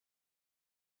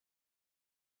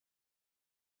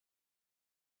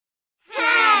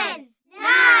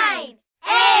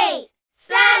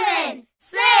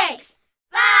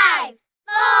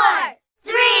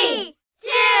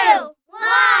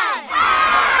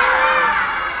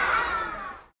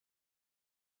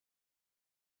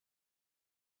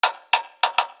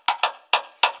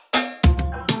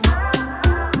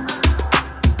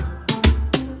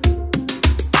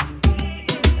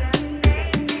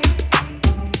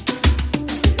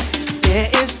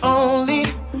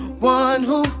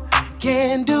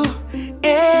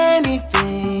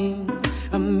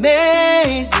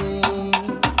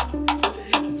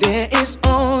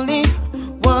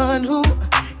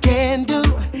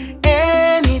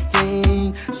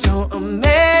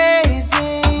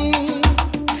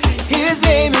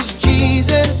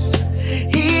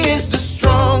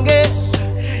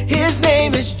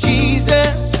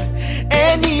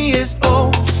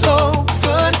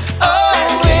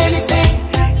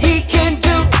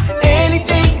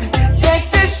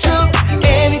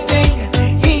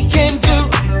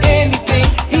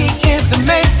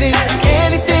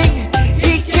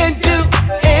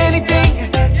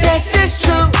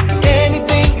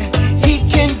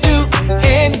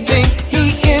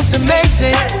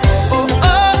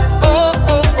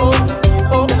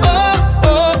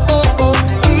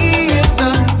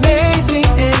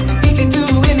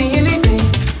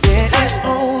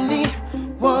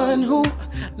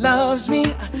loves me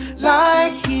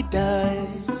like he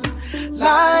does,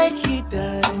 like he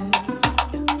does.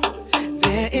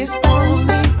 There is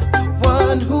only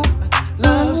one who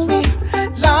loves me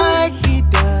like he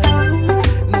does,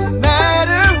 no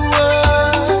matter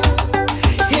what.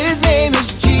 His name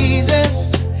is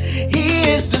Jesus,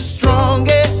 he is the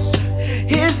strongest.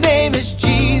 His name is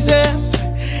Jesus,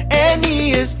 and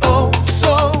he is oh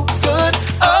so good.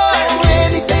 Oh,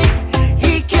 anything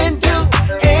he can do,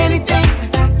 anything,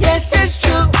 yes it's true.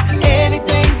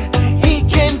 Anything he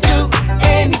can do,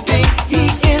 anything, he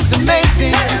is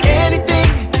amazing. Anything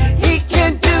he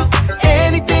can do,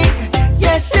 anything,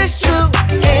 yes it's true.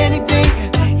 Anything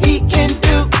he can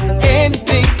do,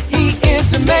 anything, he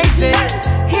is amazing.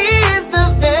 He is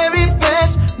the very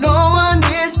best, no one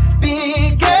is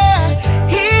bigger.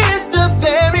 He is the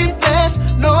very best,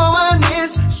 no one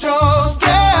is stronger.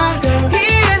 He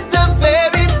is the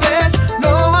very best,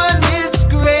 no one is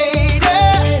greater.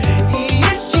 He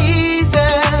is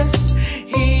Jesus,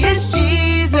 he is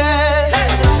Jesus.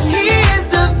 He is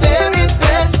the very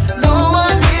best, no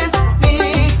one is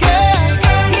bigger.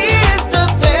 He is the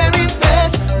very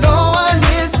best, no one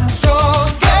is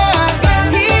stronger.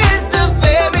 He is the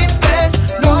very best,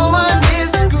 no one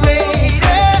is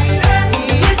greater. He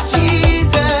is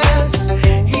Jesus,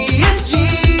 he is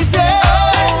Jesus.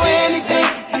 Oh, anything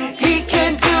he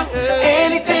can do,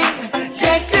 anything,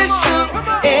 yes it's true.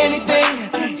 Anything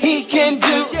he can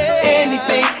do,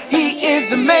 anything, he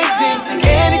is amazing.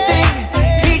 Anything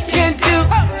he can do,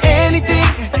 anything,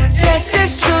 yes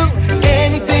it's true.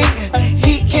 Anything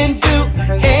he can do,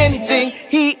 anything,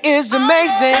 he is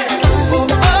amazing. Oh,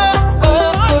 oh, oh,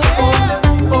 oh,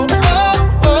 oh, oh, oh,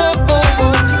 oh, oh,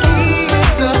 oh. He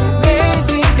is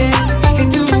amazing, and he can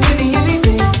do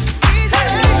anything.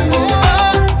 Oh,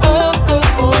 oh, oh, oh,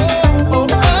 oh, oh,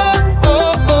 oh,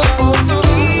 oh, oh.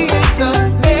 He is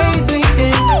amazing,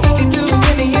 and he can do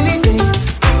anything.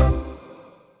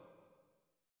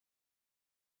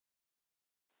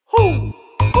 Who?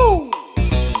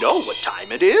 You know what time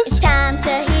it is? Time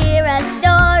to hear a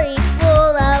story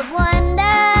full of wonder.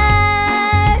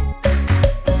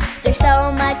 There's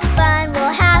so much fun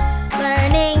we'll have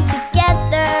learning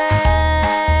together.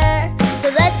 So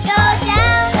let's go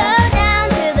down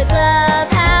to the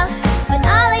clubhouse with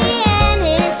Ollie and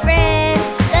his friends.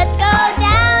 Let's go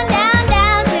down to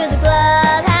the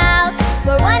clubhouse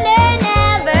where wonder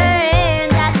never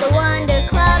ends at the Wonder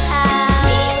Clubhouse.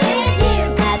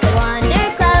 At the Wonder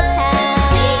Clubhouse.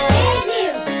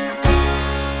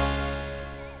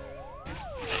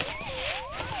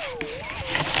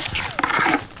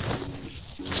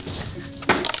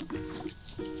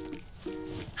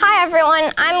 Hi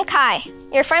everyone, I'm Kai,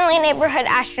 your friendly neighborhood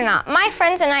astronaut. My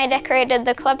friends and I decorated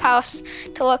the clubhouse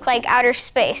to look like outer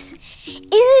space. Isn't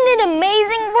it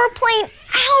amazing? We're playing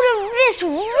out of this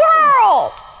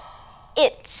world!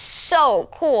 It's so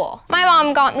cool. My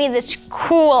mom got me this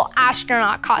cool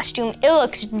astronaut costume. It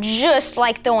looks just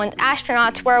like the ones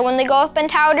astronauts wear when they go up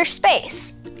into outer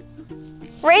space.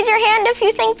 Raise your hand if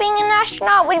you think being an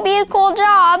astronaut would be a cool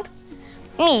job.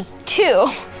 Me too.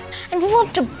 I'd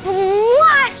love to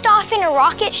blast off in a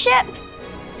rocket ship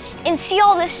and see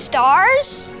all the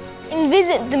stars and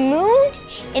visit the moon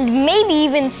and maybe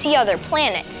even see other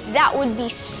planets. That would be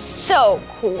so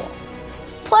cool.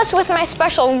 Plus, with my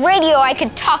special radio, I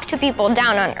could talk to people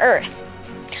down on Earth.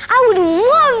 I would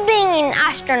love being an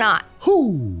astronaut.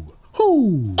 Who?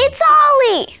 It's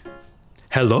Ollie.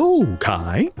 Hello,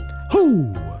 Kai.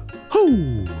 Who?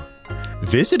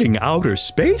 Visiting outer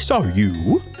space, are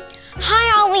you?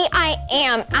 Hi, Ollie. I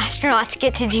am. Astronauts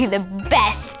get to do the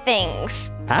best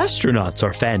things. Astronauts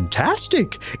are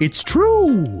fantastic, it's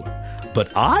true.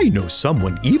 But I know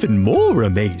someone even more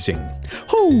amazing.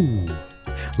 Who?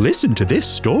 Listen to this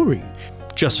story.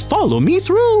 Just follow me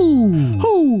through.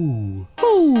 Who?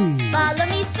 Follow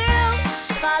me through,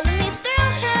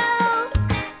 who?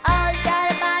 Ollie's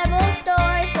got a Bible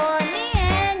story for me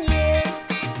and you.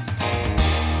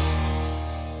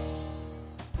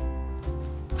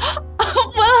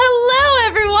 Well, hello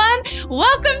everyone!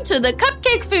 Welcome to the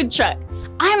Cupcake Food Truck.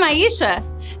 I'm Aisha.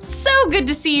 So good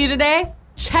to see you today.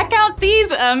 Check out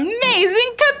these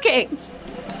amazing cupcakes.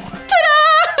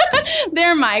 Ta-da!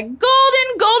 They're my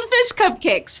golden goldfish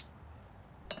cupcakes.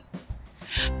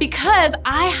 Because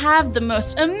I have the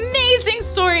most amazing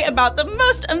story about the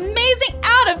most amazing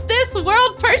out of this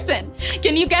world person.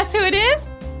 Can you guess who it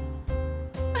is?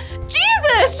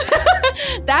 Jesus!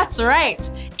 That's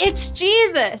right, it's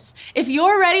Jesus. If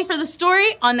you're ready for the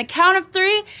story, on the count of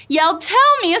 3, yell,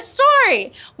 "Tell me a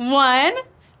story." 1,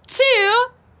 2,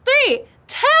 3.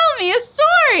 Tell me a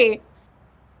story.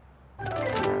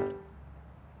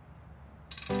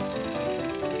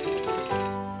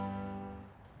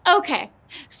 Okay,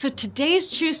 so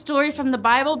today's true story from the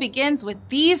Bible begins with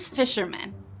these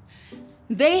fishermen.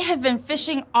 They have been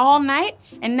fishing all night,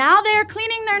 and now they are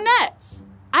cleaning their nets.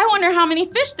 I wonder how many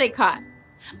fish they caught.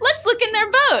 Let's look in their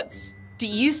boats. Do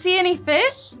you see any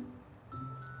fish?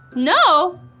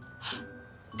 No.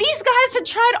 These guys had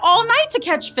tried all night to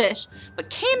catch fish, but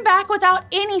came back without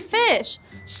any fish.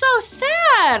 So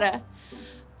sad.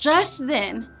 Just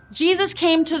then, Jesus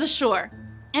came to the shore,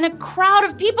 and a crowd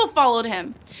of people followed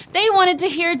him. They wanted to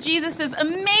hear Jesus'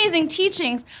 amazing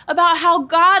teachings about how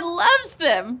God loves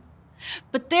them.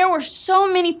 But there were so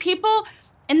many people,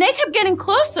 and they kept getting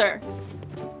closer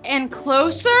and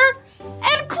closer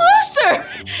and closer.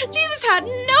 Jesus had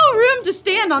no room to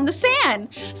stand on the sand.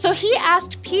 So he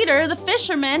asked Peter, the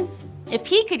fisherman, if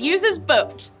he could use his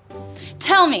boat.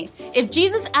 Tell me, if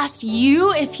Jesus asked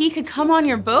you if he could come on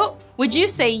your boat, would you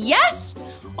say yes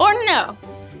or no?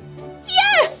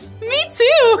 Yes, me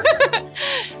too.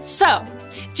 So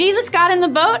Jesus got in the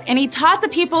boat and he taught the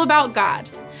people about God.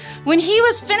 When he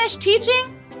was finished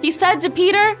teaching, he said to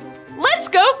Peter, "Let's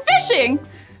go fishing."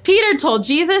 Peter told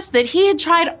Jesus that he had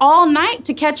tried all night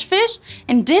to catch fish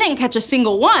and didn't catch a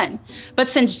single one. But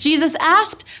since Jesus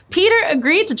asked, Peter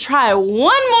agreed to try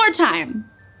one more time.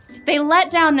 They let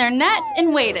down their nets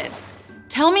and waited.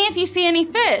 Tell me if you see any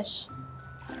fish.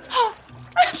 Oh,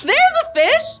 there's a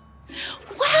fish.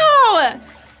 Wow.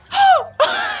 Oh,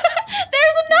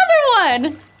 there's another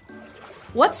one.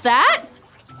 What's that?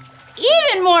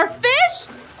 Even more fish?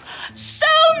 So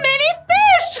many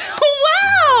fish!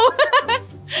 Wow!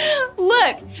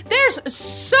 Look, there's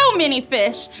so many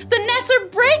fish. The nets are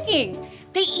breaking.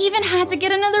 They even had to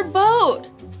get another boat.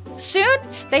 Soon,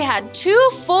 they had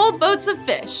 2 full boats of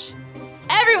fish.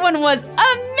 Everyone was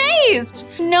amazed.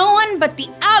 No one but the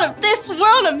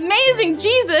out-of-this-world amazing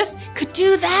Jesus could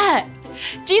do that.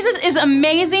 Jesus is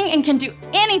amazing and can do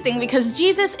anything because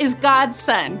Jesus is God's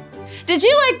Son. Did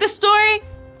you like the story?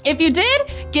 If you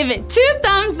did, give it 2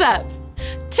 thumbs up.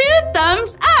 2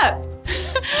 thumbs up.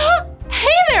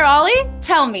 Hey there, Ollie.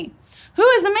 Tell me, who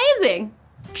is amazing?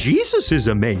 Jesus is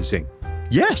amazing.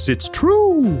 Yes, it's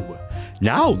true.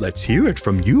 Now let's hear it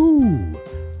from you.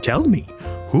 Tell me,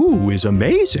 who is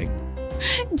amazing?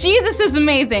 Jesus is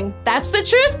amazing. That's the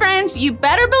truth, friends. You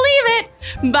better believe it.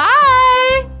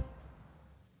 Bye.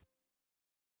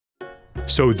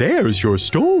 So there's your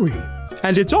story,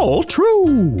 and it's all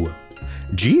true.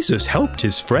 Jesus helped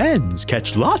his friends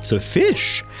catch lots of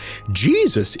fish.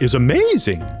 Jesus is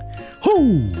amazing.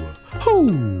 Ho, ho.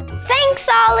 Thanks,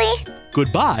 Ollie.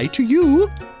 Goodbye to you.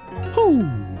 Ho,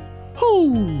 ho.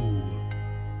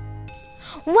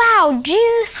 Wow,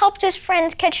 Jesus helped his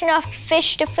friends catch enough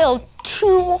fish to fill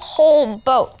 2 whole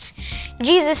boats.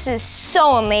 Jesus is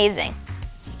so amazing.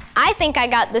 I think I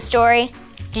got the story.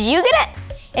 Did you get it?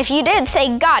 If you did,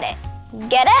 say got it.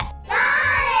 Get it?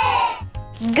 Got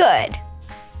it! Good.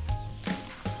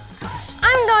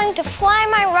 I'm going to fly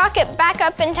my rocket back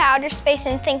up into outer space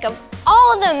and think of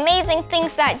all the amazing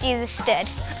things that Jesus did.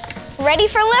 Ready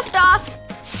for liftoff.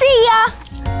 See ya!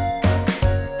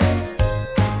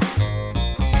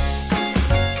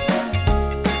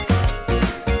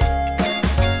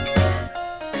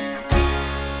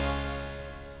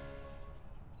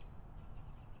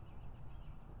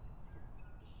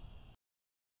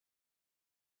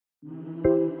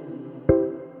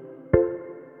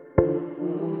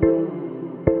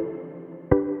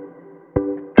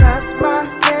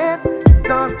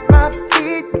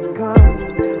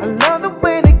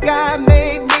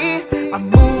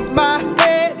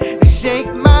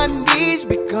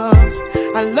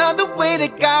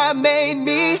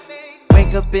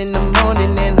 Up in the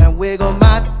morning and I wiggle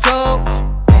my toes,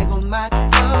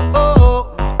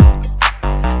 oh,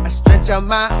 I stretch out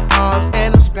my arms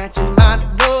and I'm scratching my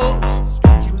nose,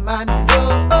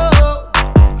 oh,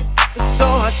 so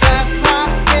I clap my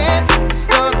hands and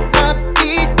stomp my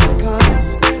feet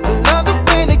because I love the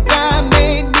way that God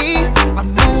made me. I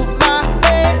move my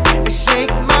head and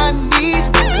shake my knees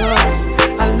because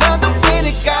I love the way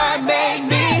that God made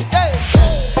me.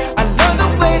 I love the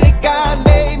way that God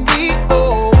made me.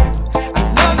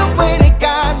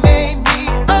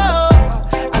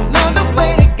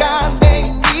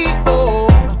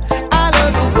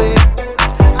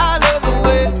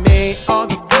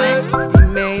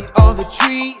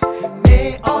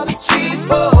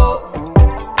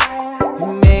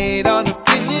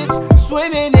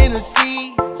 Swimming in the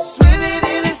sea.